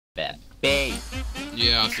Better be.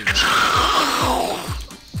 Yeah, I think so.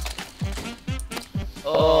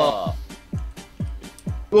 Oh.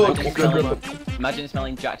 Whoa, Imagine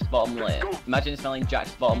smelling Jack's bottom lip. Imagine smelling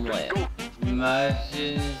Jack's bottom lip.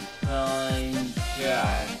 Imagine smelling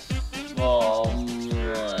Jack's bottom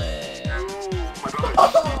lip.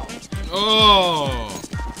 Oh!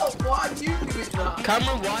 why are you doing that?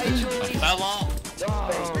 Cameron, why did you fell off?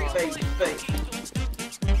 Fake.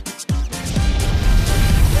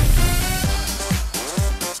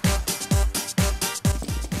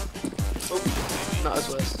 Oh, not as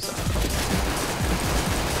worse as that.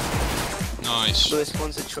 Nice. Lewis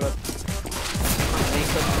wants a truck. I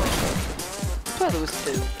thought there was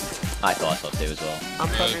two. I thought I saw two as well. I'm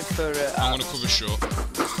covering for. I'm gonna cover short.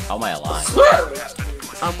 How am I alive?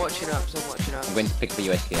 I'm watching apps. I'm going to pick the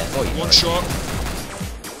USPS. Oh, One shot.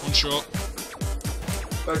 One shot.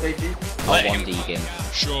 Go, KG. Oh, one deacon.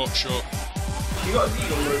 Short. You got a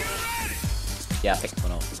deal, Luke? Yeah, I picked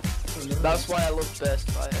one up. That's why I love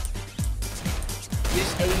burst fire. You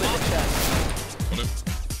just aim at the chest. Got him.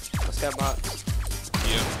 Let's get marks.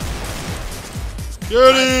 Yeah.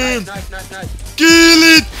 Get him! Nice. Kill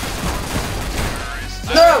it!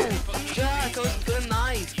 No! Jack, I was gonna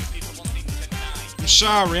knife. I'm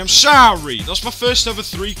sorry. That's my first ever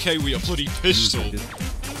 3K with a bloody pistol.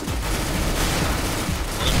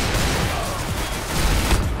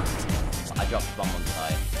 I dropped the bomb on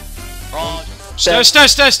side. Oh, Stairs!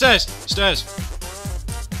 Stairs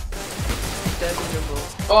in jungle.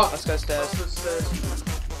 Oh, let's go stairs.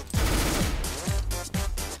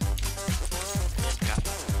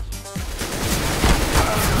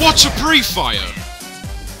 What's a pre-fire?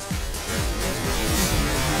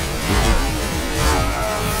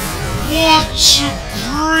 What a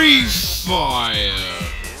pre-fire?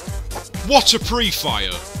 What a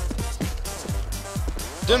pre-fire?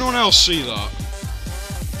 Did anyone else see that?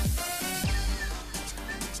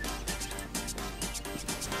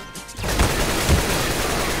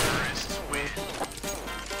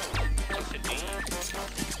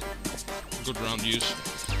 Good round use.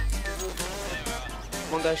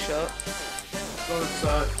 One guy shot. Go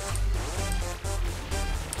inside.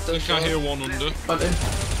 I think I hear one under. Hunting.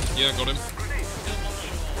 Yeah, got him.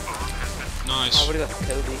 Nice. I already got the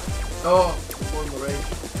Kobe. Oh, one in the range.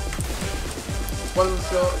 One in the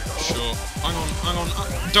short. Sure. Hang on.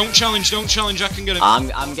 Don't challenge, I can get him. I'm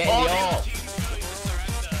getting the AWP.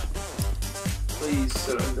 Please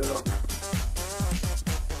surrender.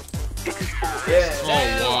 Yeah. Oh,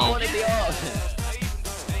 wow. Wanted the AWP.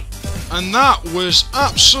 And that was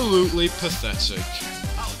absolutely pathetic.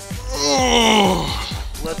 Oh.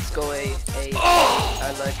 Let's go A.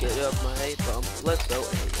 I like it up my A pump. Let's go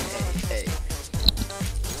A.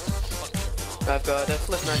 I've got a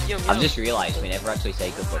flip knife. Yum. I've just realised we never actually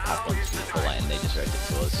say good luck have fun to people and they just wrote it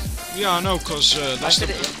to us. Yeah, I know, cause that's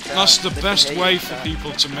the best way for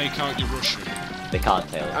people to make out you're Russian. They can't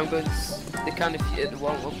tell. I'm going to... They can if you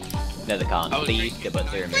want one. No, they can't. They used to,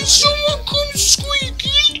 but they're When someone comes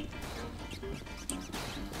squeaky!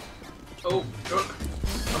 Oh, truck.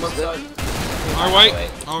 I'm on side.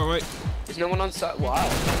 Oh wait. There's no one on site. Wow.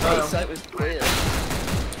 The site was clear.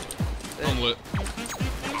 I'm lit.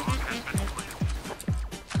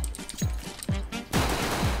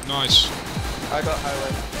 Nice. I got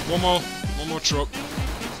highway. One more truck.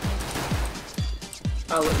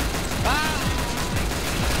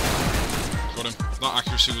 Got him. That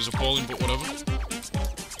accuracy was appalling, but whatever.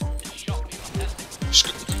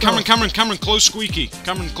 Cameron, close squeaky.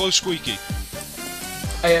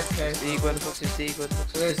 AFK. Steve, where the fuck is Steve? I'm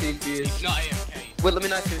gonna see if he is. Not AFK. Wait, let me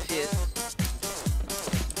knife him if he is.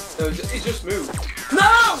 No, he's just moved.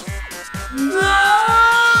 No!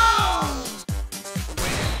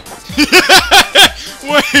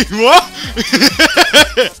 Wait, what?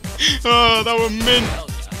 Oh, that was mint.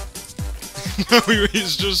 No,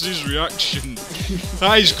 it's just his reaction.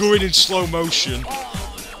 That is going in slow motion.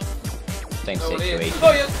 Same Oh, situation.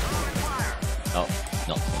 oh, yeah. Oh,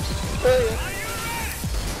 not the same situation.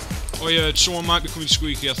 Oh yeah, someone might be coming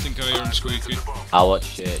squeaky. I think I hear him squeaky. I'll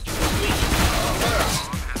watch church.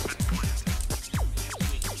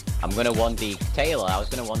 I'm gonna 1D Taylor. I was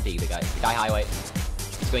gonna 1D the guy highway.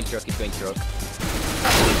 He's going truck.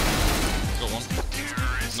 Got one.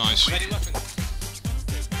 Nice.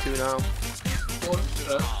 Two now. One,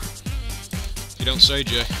 You don't say,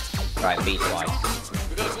 Jay. Right, beat twice.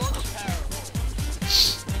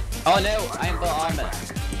 Oh no, I ain't bought armor.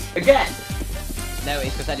 again! No,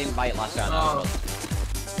 it's because I didn't buy it last round. Oh.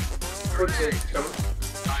 What's it?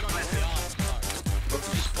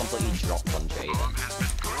 Just completely dropped on Jaden.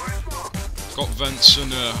 Got vents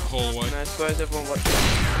in a hallway. Nice, where's everyone watching?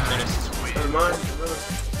 Got him. Never mind.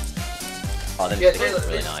 Oh, them Yeah, sticks Taylor, are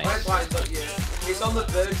really it's nice. lines up, yeah. It's on the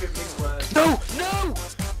verge of mid-word. No! No!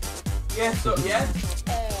 Yeah, so, yeah?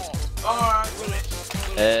 Alright.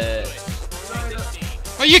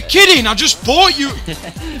 Are you kidding? I just bought you.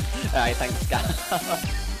 Alright, thanks, guys.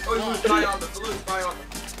 Oh, you lose my armor, you lose my armor.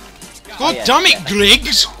 God yeah, damn it, yeah.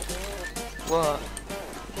 Griggs! What?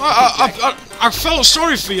 I felt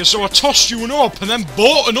sorry for you, so I tossed you one up and then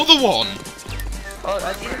bought another one. Oh,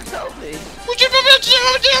 I didn't tell me.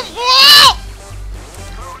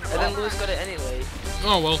 And then Lewis got it anyway.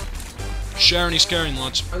 Oh well. Sharing is caring,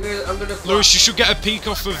 lads. I'm gonna Lewis, you should get a peek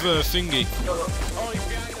off of Thingy.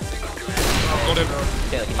 Got him.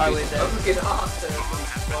 Taylor, can I you was boost there. I'm looking after.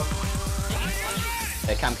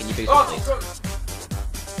 Cam, can you boost Oh, it, please?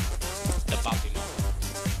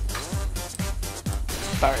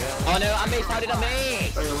 Barrier. Oh no, I missed! How did I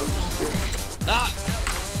miss? Ah!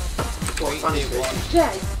 3, 2, 1.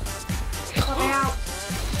 Jay! Come out!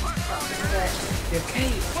 You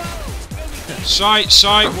okay?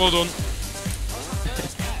 Sight, well done.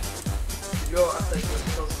 You're at the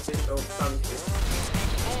official pancake.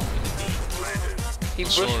 He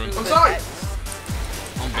rushed Sorry. through I'm the sorry! net.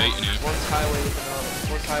 I'm baiting you. One's highway with an arm.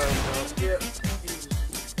 One's highway with an arm. Yeah.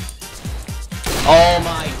 Oh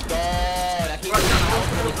my god! I keep Right, losing my now,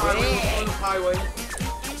 health on the highway, really on the highway.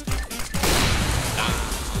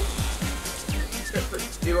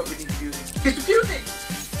 Do what we need to use. He's defusing!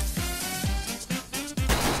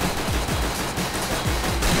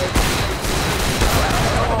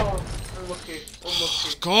 Oh, unlucky.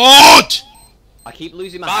 God! I keep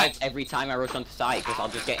losing my health every time I rush onto site because I'll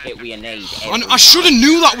just get hit with a nade. I should have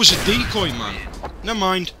knew that was a decoy, man. Never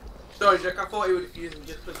mind. Sorry, Jack, I thought you were defusing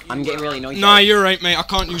just because you I'm getting really annoyed. Nah, you're right, mate. I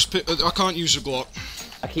can't use a Glock.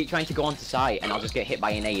 I keep trying to go onto site and I'll just get hit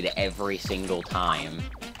by a nade every single time.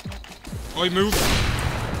 Oi, move.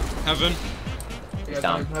 Heaven. Yeah,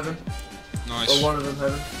 Down. heaven. Nice. Or one of them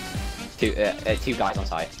heaven. Two guys on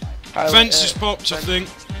site. Highway, Fence is popped, I fence.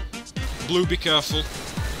 think. Blue, be careful.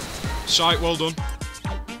 Sight, well done.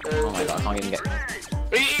 Oh my god, I can't even get.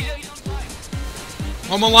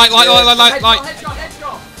 Come on, light. Headshot,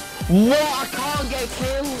 headshot! What? I can't get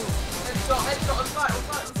killed! Headshot, on site.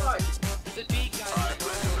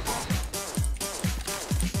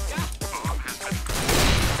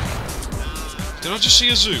 Did I just see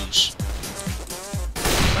a Zeus?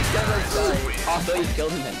 Oh, I thought you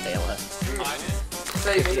killed him then, Taylor.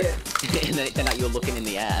 Same here. And then it turned out you were looking in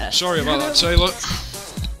the air. Sorry about that, Taylor.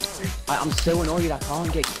 I'm so annoyed I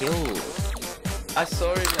can't get killed. I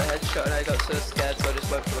saw him in the headshot and I got so scared, so I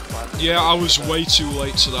just went for the plan. Yeah, I was way too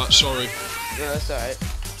late to that, sorry. No, that's alright.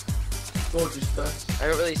 Gorgeous first. I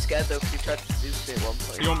got really scared though because he tried to Zeus me at one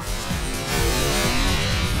point. You on?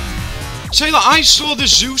 Taylor, I saw the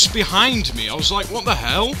Zeus behind me. I was like, what the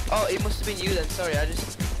hell? Oh, it must have been you then, sorry, I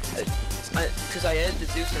just... Because I heard the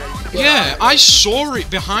Zeus and I just... Yeah, I saw it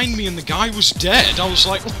behind me and the guy was dead. I was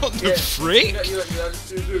like, what the frick?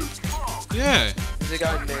 Yeah. There's a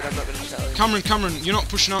guy in mid, I'm not going to tell him. Cameron, you're not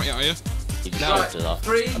pushing out yet, are you? You just No. shot it off.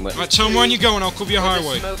 Three. I'm Right, tell me when you're going, I'll cover your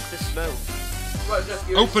highway. The smoke. Right, Jack,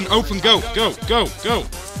 you- Open, go.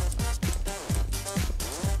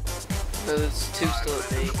 No, there's two still at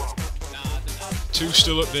B. Two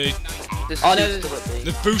still at B. There's Oh, two no, still at B.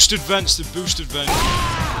 They've boosted vents.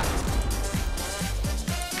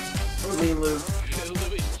 Me and Lou.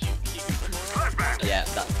 Yeah,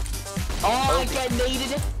 that. Oh, I get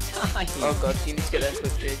needed it. Oh god, you need to get there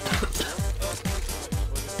quick, Jake.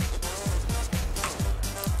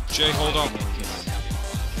 Jay, hold on.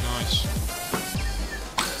 Nice.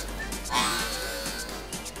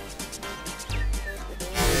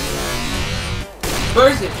 Where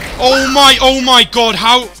is it? Oh my god,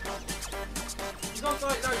 how? He's on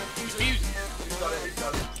site now. He's got it.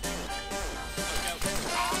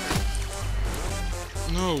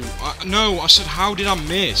 No, I said how did I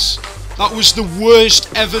miss? That was the worst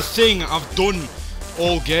ever thing I've done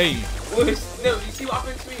all game. No, you see what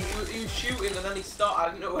happened to me? He was shooting and then he started. I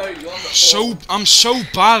didn't know where he was. I'm so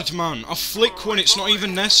bad, man. I flick when it's not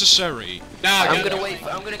even necessary. I'm gonna wait.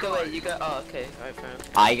 I'm gonna go wait. You go. Oh, okay. Alright, fair enough.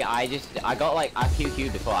 I got like I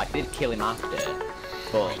QQ'd before. I did kill him after,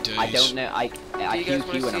 but days. I don't know. I you guys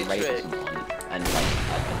QQ when wanna I'm see ready a for trick? someone, and like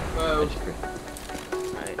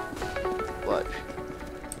Right. Watch.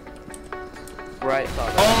 Right,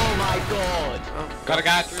 father. oh my god! Got a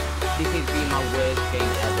guy. This is being my worst game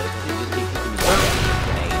ever. Because it just keeps hitting me back with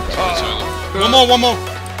grenades. One more.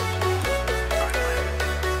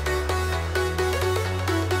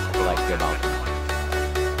 I feel like good out.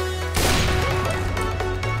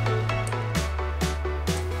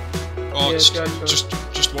 Oh, Yeah, it's go.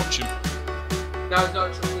 just watch him. No, it's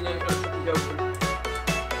not true. He's not true. He's open.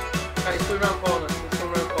 Okay, so around corner. He's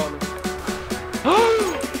coming around corner.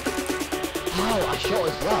 How? I shot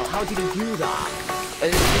as well. How did he do that? I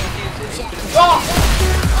didn't use it. Oh!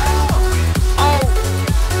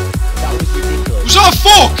 That was ridiculous. Was that a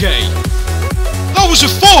 4K? That was a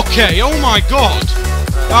 4K! Oh my god!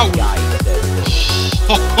 That was...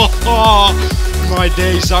 My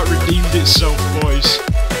days, that redeemed itself, boys.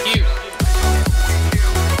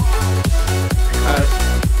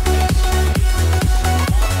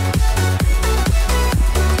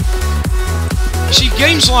 See,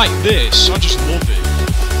 games like this, I just love it.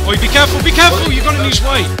 Oh, be careful, you got in his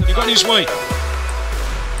way! You got in his way!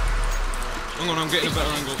 Hang on, I'm getting a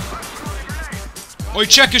better angle. Oh,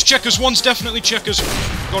 checkers, one's definitely checkers.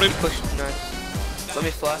 Got him. Push, nice. Let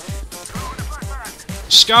me flash.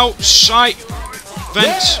 Scout, sight,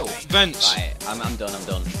 vents, vents. Right, I'm done.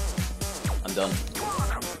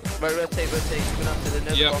 Right, rotate. You're gonna have to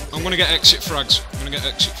the Yeah, I'm gonna get exit frags.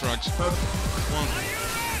 Come on.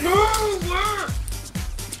 No! Where?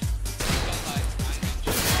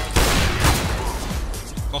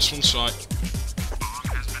 Last one sight.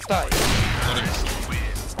 Die. Got him.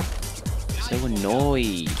 So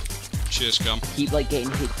annoyed. Cheers, Cam. Keep like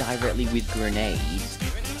getting hit directly with grenades.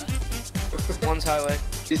 One's highway.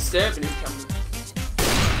 Disturbing him, Cameron.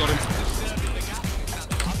 Got him.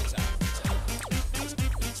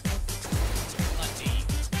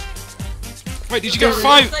 Wait, did you get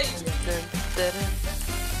 5?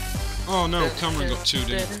 Oh no, Cameron got 2,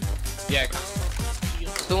 didn't he? Yeah.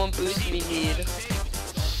 Someone boost me here.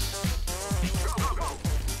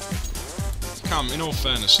 Cam, in all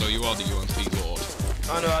fairness though, you are the UMP lord.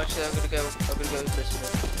 Oh no, actually, I'm gonna go with this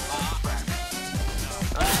one.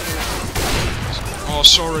 Oh,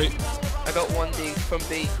 sorry. I got 1D from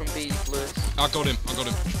B, Lewis. I got him.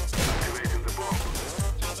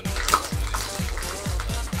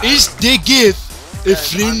 Is The-Gaff a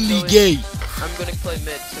friendly guy? I'm gonna play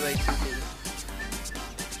mid to ATB.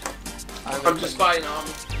 I'm just buying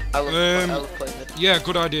armor. I love playing mid. Yeah,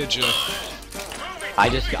 good idea, Joe. I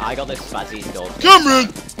got this spazzy dog. Cameron,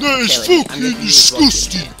 that is Killing. I'm fucking just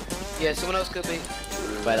disgusting. Yeah, someone else could be.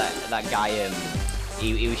 But that guy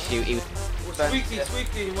he was shooting.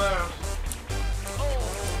 Squeaky, where?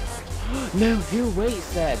 No, who waits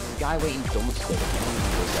there? There's a guy waiting dumpster.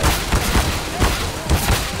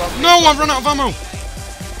 No, I've run out of ammo.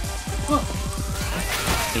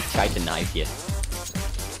 He tried to knife you.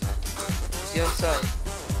 Is he on site?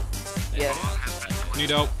 Yeah. Need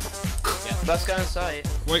help. Last guy on site.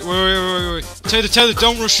 Wait. Taylor,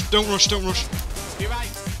 don't rush.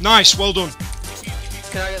 Nice, well done.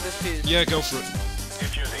 Can I get this fuse? Yeah, go for it.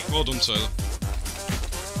 Well done, Taylor.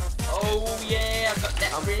 Oh yeah, I got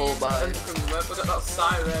that. I'm full by. I got that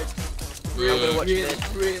siren. gonna watch Really,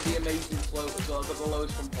 it. really amazing float as well. I got the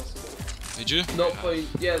lowest one possible. Did you? 0.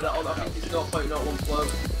 Yeah, I think it's 0.01 float.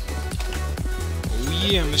 Oh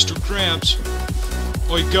yeah, Mr. Krabs.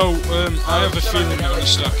 Oi, go. I have a feeling you're gonna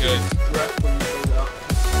stack A.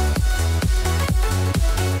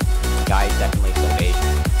 Guy's definitely so big.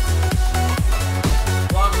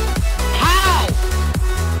 I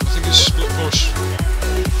think it's a split push.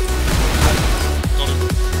 Got him.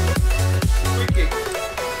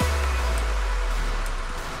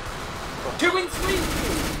 Two in three! Are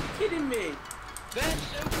you kidding me?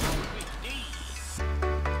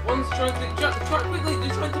 One's trying to try quickly,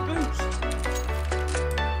 they're trying to boost.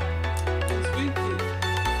 It's squeaky.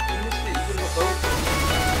 You missed it, you could have got both.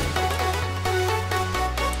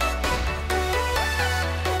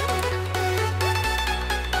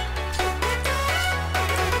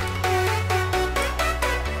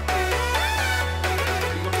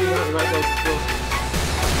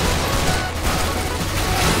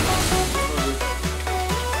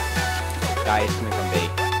 Guy is coming from B.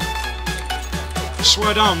 I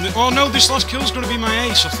swear down. Oh no, this last kill's gonna be my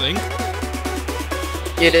ace, I think.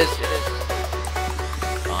 It is.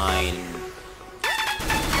 Fine.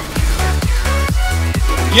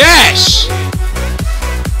 Yes!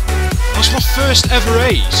 That's my first ever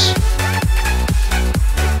ace.